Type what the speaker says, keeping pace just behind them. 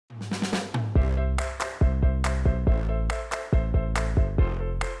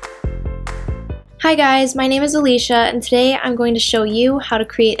Hi guys, my name is Alicia and today I'm going to show you how to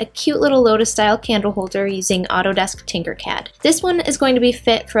create a cute little lotus style candle holder using Autodesk Tinkercad. This one is going to be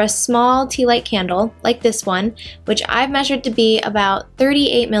fit for a small tea light candle like this one, which I've measured to be about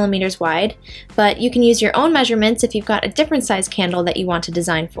 38 millimeters wide, but you can use your own measurements if you've got a different size candle that you want to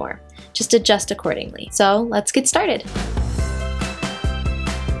design for. Just adjust accordingly. So let's get started.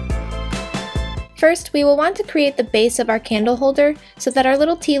 First, we will want to create the base of our candle holder so that our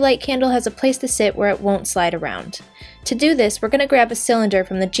little tea light candle has a place to sit where it won't slide around. To do this, we're going to grab a cylinder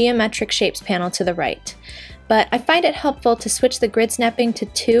from the Geometric Shapes panel to the right. But I find it helpful to switch the grid snapping to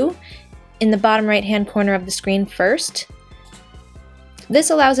 2 in the bottom right hand corner of the screen first.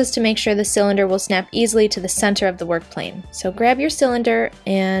 This allows us to make sure the cylinder will snap easily to the center of the work plane. So grab your cylinder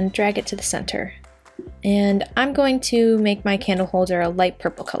and drag it to the center. And I'm going to make my candle holder a light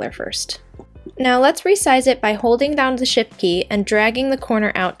purple color first. Now let's resize it by holding down the Shift key and dragging the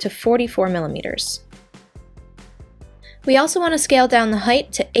corner out to 44 millimeters. We also want to scale down the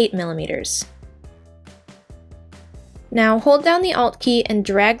height to 8 millimeters. Now hold down the Alt key and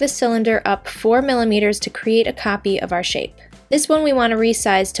drag the cylinder up 4 millimeters to create a copy of our shape. This one we want to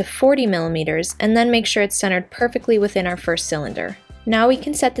resize to 40 millimeters and then make sure it's centered perfectly within our first cylinder. Now we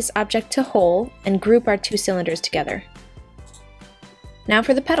can set this object to whole and group our two cylinders together. Now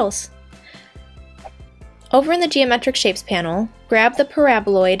for the petals. Over in the Geometric Shapes panel, grab the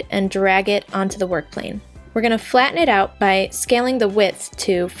paraboloid and drag it onto the work plane. We're going to flatten it out by scaling the width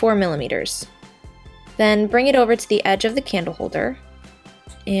to 4 millimeters. Then bring it over to the edge of the candle holder.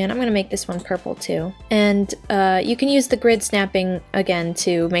 And I'm going to make this one purple too. And you can use the grid snapping again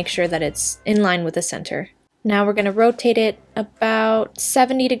to make sure that it's in line with the center. Now we're going to rotate it about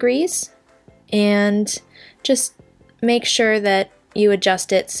 70 degrees and just make sure that you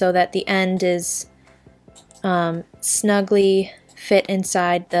adjust it so that the end is snugly fit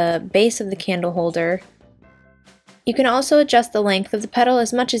inside the base of the candle holder. You can also adjust the length of the petal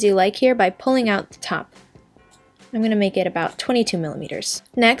as much as you like here by pulling out the top. I'm going to make it about 22 millimeters.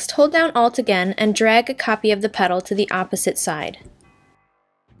 Next, hold down Alt again and drag a copy of the petal to the opposite side.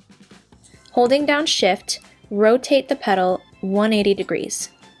 Holding down Shift, rotate the petal 180 degrees.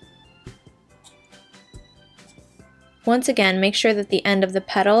 Once again, make sure that the end of the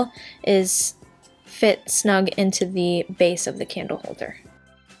petal is fit snug into the base of the candle holder.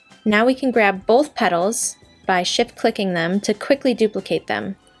 Now we can grab both petals by shift clicking them to quickly duplicate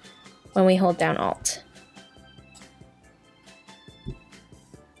them when we hold down Alt.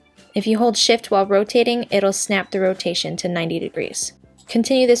 If you hold Shift while rotating, it'll snap the rotation to 90 degrees.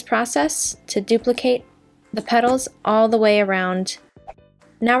 Continue this process to duplicate the petals all the way around.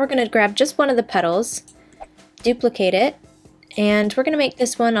 Now we're going to grab just one of the petals, duplicate it, and we're going to make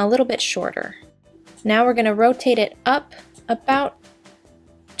this one a little bit shorter. Now we're going to rotate it up about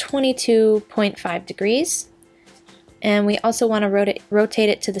 22.5 degrees, and we also want to rotate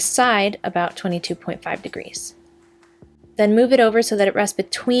it to the side about 22.5 degrees. Then move it over so that it rests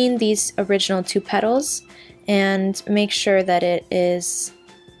between these original two petals and make sure that it is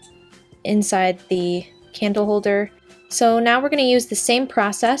inside the candle holder. So now we're going to use the same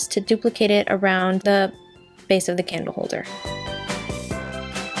process to duplicate it around the base of the candle holder.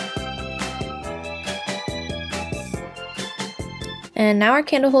 And now our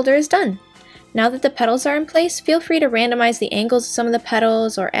candle holder is done. Now that the petals are in place, feel free to randomize the angles of some of the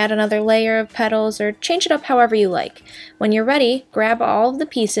petals or add another layer of petals or change it up however you like. When you're ready, grab all of the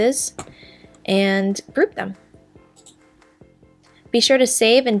pieces and group them. Be sure to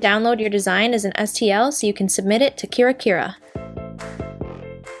save and download your design as an STL so you can submit it to KiraKira.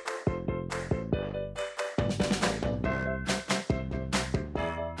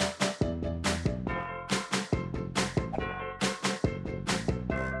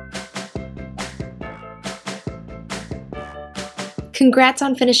 Congrats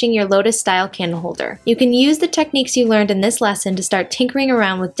on finishing your Lotus style candle holder. You can use the techniques you learned in this lesson to start tinkering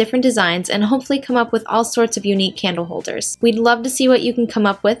around with different designs and hopefully come up with all sorts of unique candle holders. We'd love to see what you can come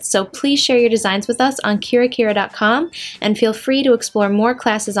up with, so please share your designs with us on KiraKira.com and feel free to explore more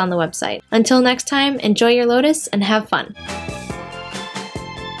classes on the website. Until next time, enjoy your Lotus and have fun!